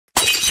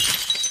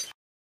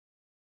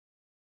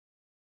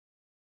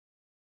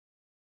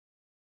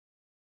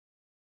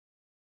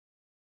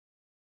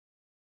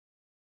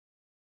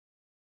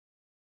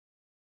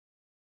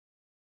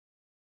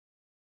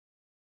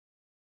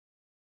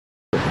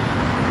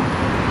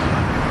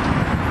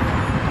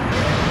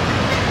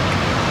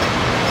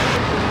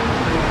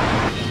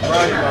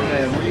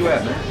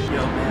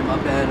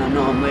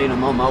wait.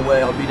 I'm on my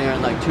way. I'll be there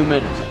in like 2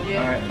 minutes. All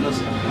right,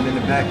 listen. I'm in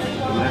the back. The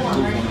left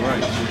booth on the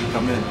right. So you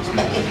come in. Just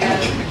make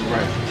it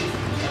right.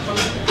 All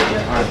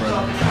right,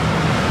 brother.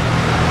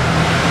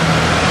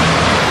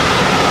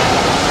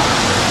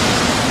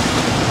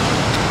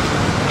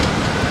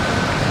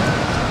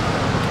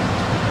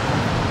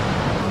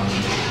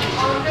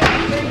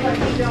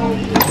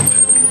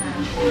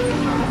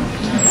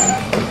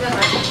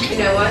 You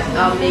know what?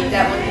 I'll make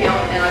that one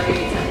count and I'll give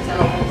you 10%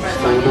 off the front. What's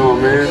going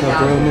on, man? What's up,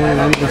 bro, man?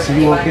 I didn't see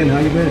you walk in. How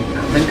you been?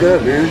 Been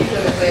good, man. Right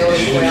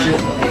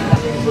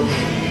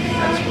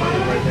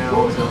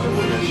now, what's up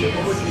with that shit?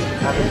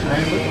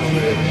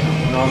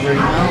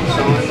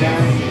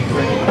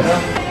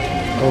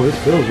 Oh, this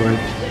feels right.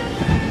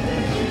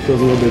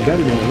 Feels a little bit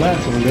better than the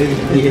last one, baby.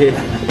 Yeah.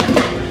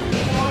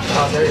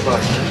 How's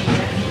everybody?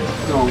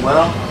 Doing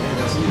well.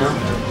 You know.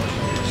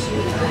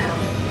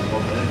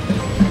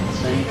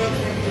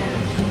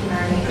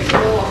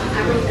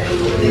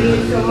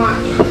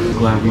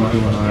 Glad we're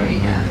doing all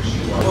right, man.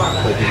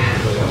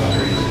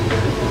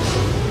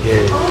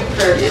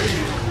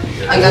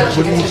 Yeah. I got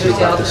What do you think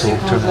about this whole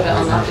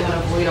turnaround?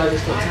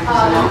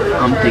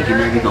 I'm thinking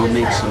that we're gonna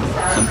make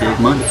some big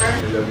money.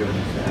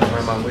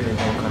 Right, my waiting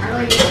on coming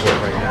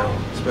right now,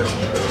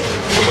 especially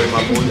the way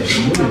my boy is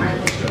moving.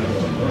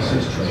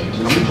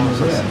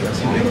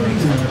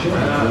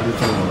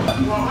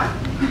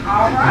 You know, I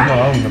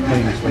don't even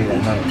play this late at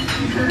night.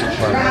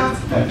 Like,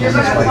 I'm doing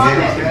this right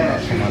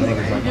here for my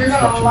niggas like I'm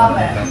structuring my thing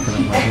back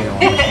putting my hair on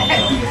this one.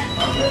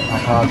 I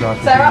apologize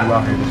for getting you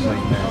out here this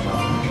late, man.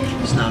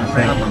 It's not a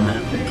problem,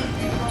 man.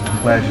 I'm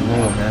glad you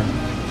rolled, man.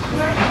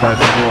 I'm glad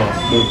you rolled.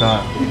 Good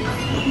God.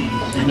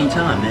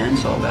 Anytime, man.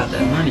 It's all about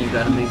that money. You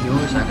gotta make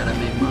yours. I gotta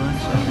make mine.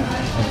 So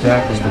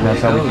Exactly, and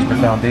that's how we keep the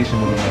foundation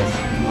moving,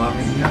 man. you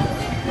already know.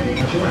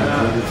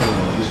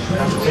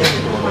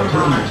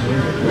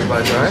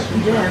 Everybody all right?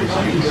 Yeah,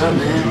 everybody's good,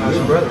 man. How's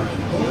your brother?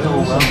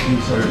 Doing well.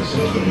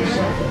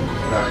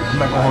 I'm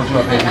not gonna hold you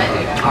up, baby.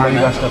 I know you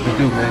got stuff to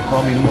do, man.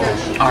 Call me tomorrow.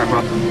 All right,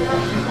 bro.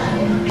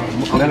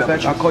 Matter of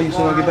fact, I'll call you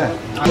soon as I get back.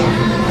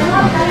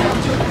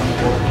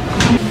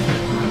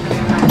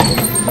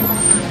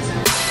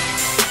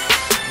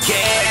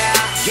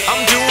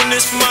 I'm doing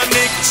this for my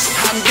niggas.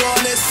 I'm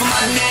doing this for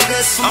my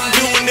niggas. I'm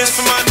doing this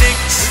for my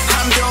niggas.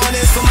 I'm doing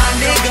this for my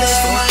niggas.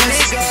 For my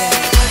niggas.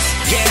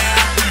 Yeah.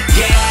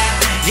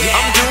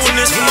 I'm doing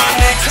this for my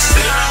niggas.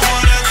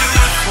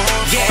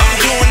 I'm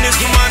doing this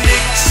for my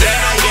niggas.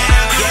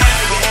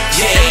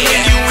 Yeah. And when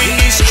you in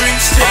these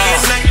streets, day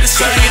and night, that's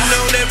how you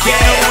know that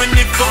we're doing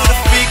it for the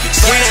figures.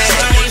 For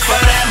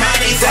that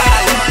money,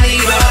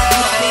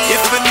 if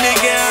a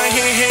nigga out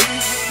here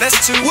hating, that's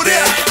too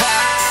bad.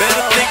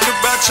 Better think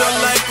about your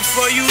life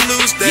before you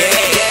lose that.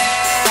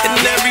 And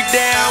every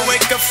day I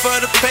wake up for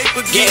the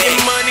paper, getting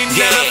money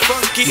now,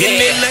 fuck getting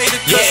it later,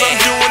 cause I'm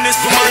doing this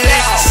for my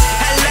niggas.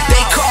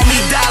 They call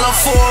me Dollar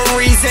for a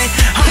reason.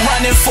 I'm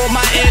running for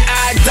my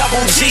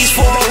Ni-double-G's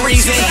for a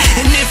reason.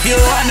 And if you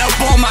run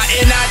up on my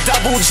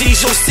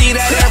Ni-double-G's, you'll see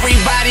that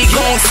everybody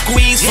gon'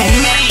 squeeze for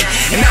me.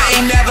 And I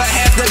ain't never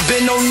have to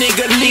been no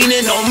nigga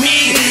leaning on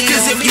me.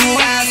 Cause if you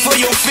ride for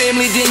your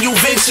family, then you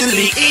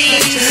eventually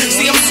eat.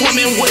 See, I'm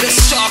swimming with a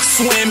shark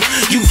swim.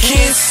 You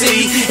can't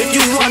see. If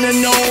you wanna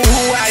know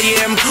who I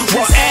am,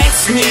 well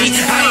ask me.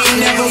 I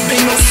ain't never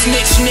been no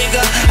snitch,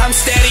 nigga. I'm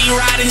steady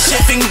riding,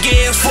 shifting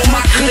gears for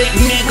my clique,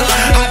 nigga.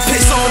 I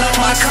piss on up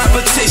my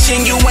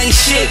competition, you ain't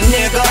shit,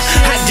 nigga.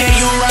 How dare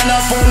you run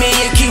up on me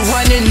and keep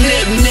running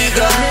lip,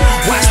 nigga.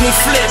 Watch me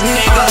flip,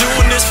 nigga. I'm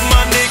doing this for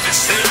my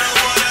niggas.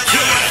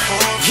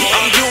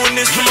 I'm doing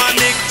this for my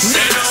niggas.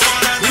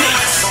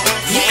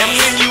 And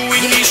when you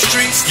in these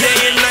streets, day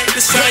and night,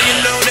 that's how you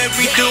know that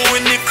we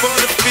doing it for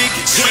the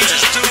figures. We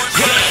just do it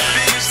for the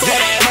figures.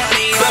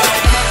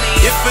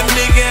 If a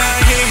nigga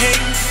out here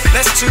hating,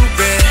 that's too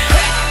bad.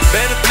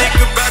 Better think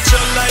about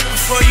your life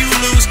before you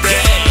lose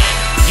that.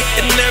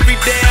 And every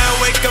day I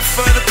wake up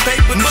for the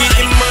paper,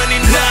 getting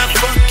money now,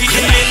 fuck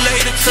getting it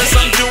later, cause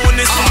I'm doing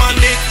this for my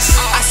niggas.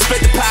 I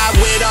spit the pie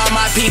with all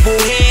my people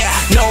here.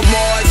 No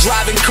more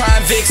driving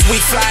crime Vics, we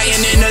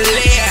flying in the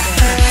lair.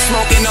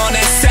 Smoking on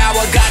that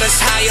sour, got us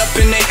high up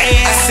in the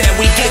air. I said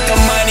we get the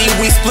money,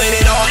 we split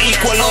it all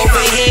equal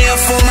over here.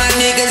 For my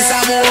niggas,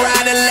 I will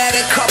ride and let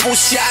a couple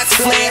shots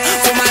flare.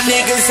 For my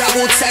niggas, I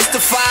will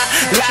testify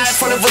live in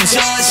front of a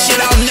judge. Shit,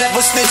 I'll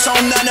never snitch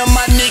on none of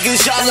my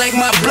niggas. Y'all like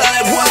my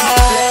blood,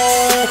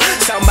 whoa.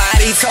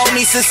 Somebody told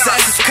me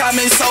success is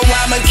coming, so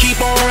I'ma keep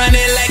on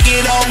running like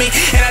it on me.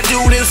 And I do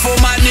this for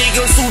my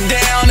niggas who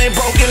down and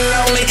broken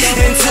lonely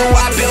until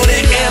I build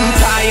an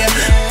empire.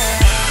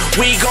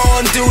 We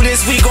gon' do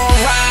this, we gon'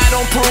 ride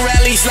on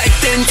Pirellis like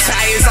thin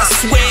tires, I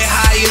swear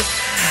higher.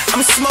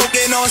 I'm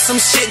smoking on some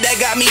shit that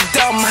got me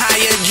dumb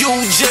higher. You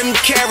Jim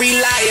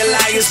Carrey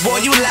liars,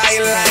 boy you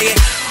liar.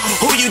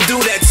 Who you do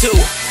that to?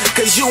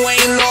 Cause you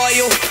ain't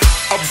loyal.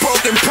 A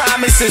broken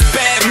promise is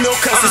bad milk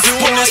cause it's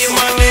spoiled.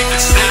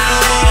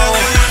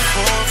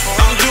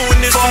 I'm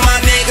doing this for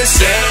my niggas.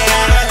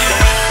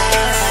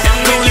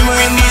 And when you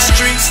in these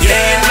streets, day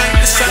and night,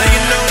 that's how you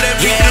know that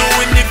we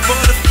doing it for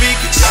the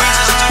figures.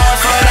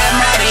 For that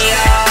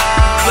money,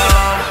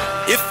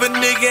 a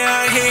nigga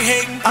out here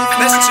hating,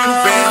 that's too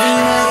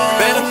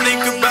bad. Better think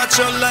about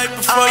your life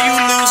before you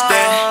lose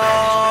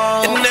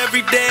that. And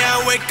every day I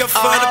wake up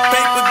for the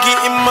paper,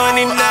 getting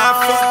money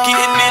now. Fuck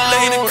getting it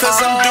later, cause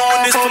I'm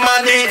doing this for my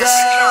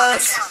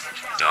niggas.